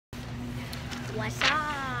What's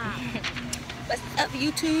up? What's up,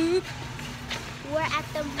 YouTube? We're at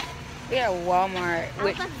the... We're at Walmart.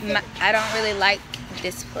 I don't really like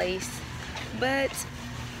this place, but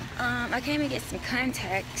I came to get some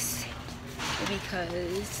contacts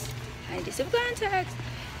because I need some contacts.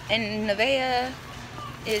 And Nevaeh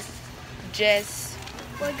is just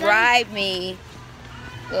bribed me.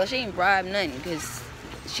 Well, she didn't bribe nothing because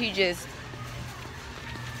she just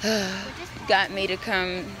got me to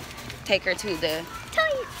come take her to the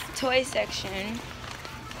toy section.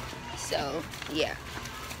 So, yeah.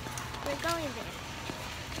 We're going there.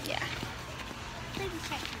 Yeah. Baby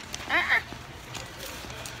section.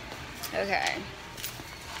 Okay.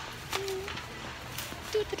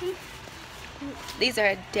 These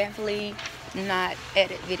are definitely not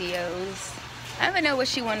edit videos. I don't even know what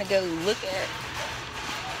she want to go look at.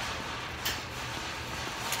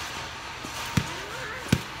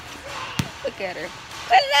 Look at her.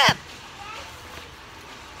 Put it up!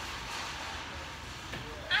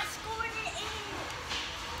 I scored it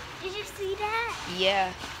in. Did you see that?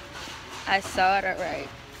 Yeah. I saw it alright.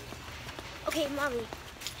 Okay, Mommy.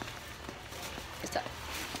 It's up.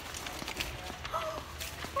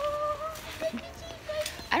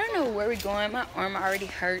 I don't know where we're going. My arm already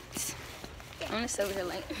hurts. I'm gonna sit over here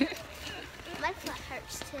like... My foot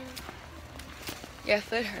hurts too. Your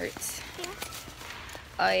foot hurts. Yeah.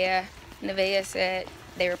 Oh yeah. Nevaeh said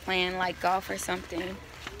they were playing like golf or something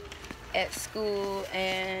at school,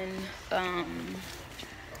 and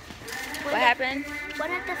what happened?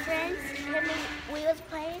 One of the friends, we was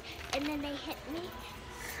playing, and then they hit me,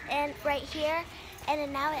 and right here, and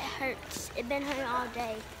then now it hurts. It's been hurting all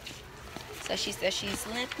day. So she says she's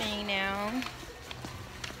limping now,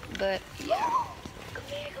 but yeah. Come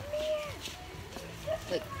here, come here.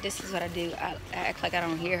 Look, this is what I do. I act like I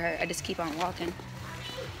don't hear her. I just keep on walking.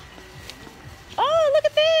 Oh, look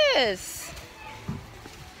at this.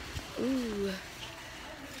 Ooh.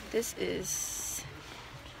 This is...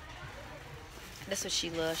 That's what she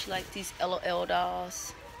loves. She likes these LOL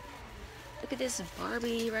dolls. Look at this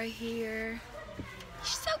Barbie right here.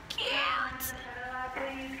 She's so cute.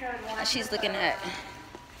 She's looking at,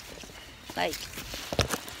 like,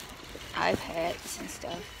 iPads and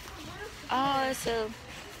stuff. Oh, so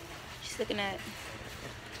she's looking at...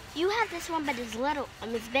 You have this one, but it's little,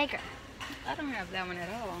 it's bigger. I don't have that one at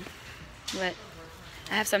all, but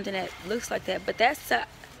I have something that looks like that. But that's an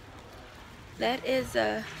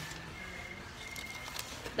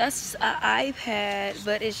iPad,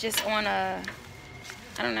 but it's just on a,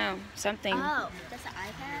 I don't know, something. Oh, that's an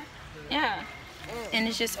iPad? Yeah, and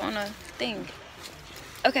it's just on a thing.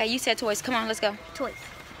 Okay, you said toys. Come on, let's go. Toys.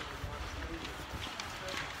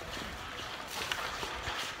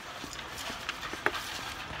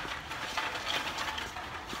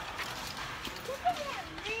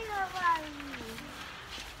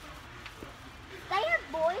 They have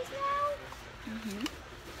boys now? Mhm.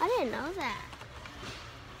 I didn't know that.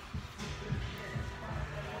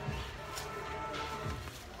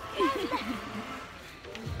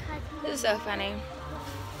 This is so funny.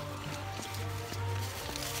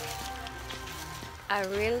 I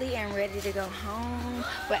really am ready to go home.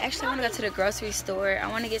 But actually, I want to go to the grocery store. I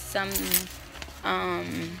want to get some, oh,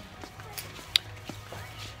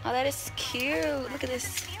 that is cute. Look at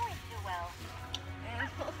this.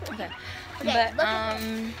 Okay. But,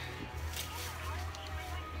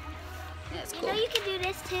 that's cool. You know you can do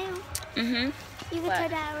this too. Mm-hmm. You can turn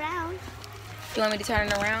that around. You want me to turn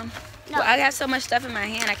it around? No. Well, I got so much stuff in my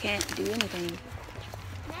hand, I can't do anything.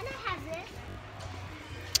 Nana has it.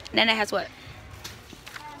 Nana has what?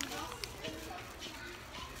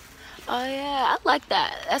 Oh yeah, I like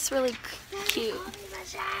that. That's really cute.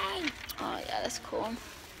 Oh yeah, that's cool.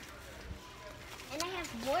 And I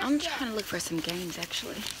have more I'm stuff. trying to look for some games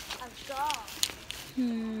actually. A doll.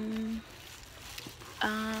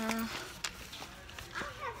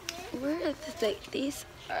 Where is these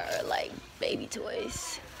are like baby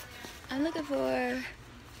toys. I'm looking for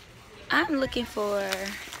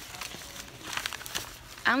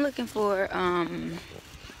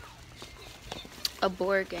a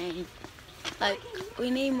board game. Like,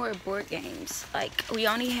 we need more board games. Like, we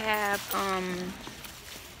only have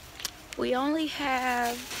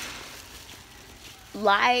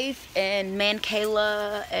Life and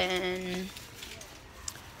Mancala, and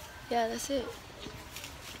yeah, that's it.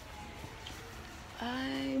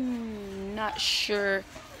 I'm not sure.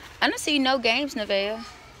 I don't see no games, Nevaeh.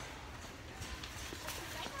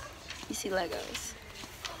 You see Legos.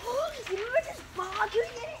 Oh, you remember this ball? Can you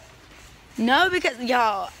get it? No, because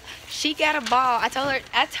y'all, she got a ball. I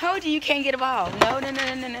told you you can't get a ball. No. Look at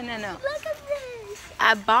this.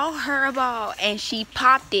 I bought her a ball and she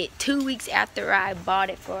popped it 2 weeks after I bought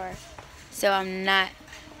it for her. So I'm not.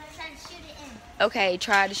 Okay,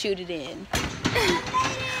 try to shoot it in.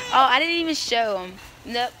 Oh, I didn't even show him.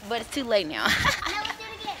 Nope, but it's too late now.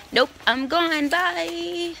 Nope, I'm gone.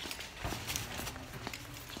 Bye.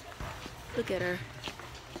 Look at her.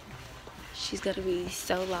 She's gonna be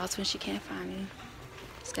so lost when she can't find me.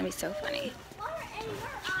 It's gonna be so funny.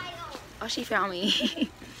 Oh, she found me.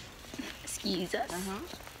 Excuse us.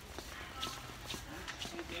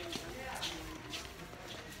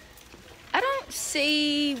 I don't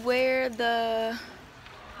see where the...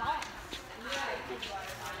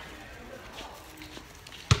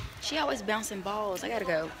 She always bouncing balls. I gotta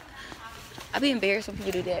go. I'd be embarrassed when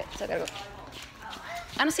people do that, so I gotta go.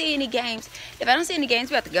 I don't see any games. If I don't see any games,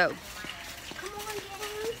 we have to go. Come on,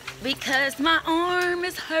 games. Because my arm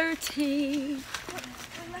is hurting.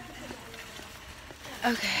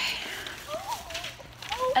 Okay.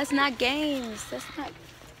 That's not games. That's not...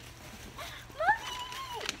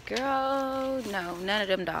 Girl, no, none of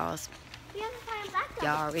them dolls. We have to find back.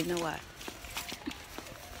 Y'all already know why.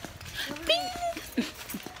 Bing.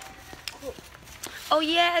 Oh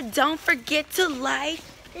yeah, don't forget to like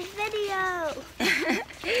this video.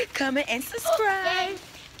 comment and subscribe.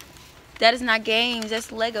 That is not games,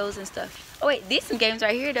 that's Legos and stuff. Oh wait, these some games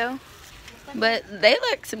right here though. But they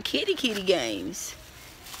like some kitty games.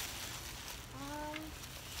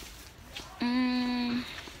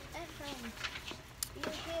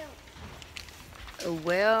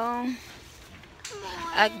 Well,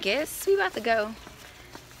 I guess we about to go.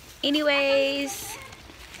 Anyways,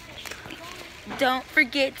 don't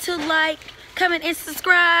forget to like, comment, and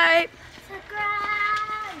subscribe.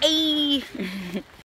 Hey.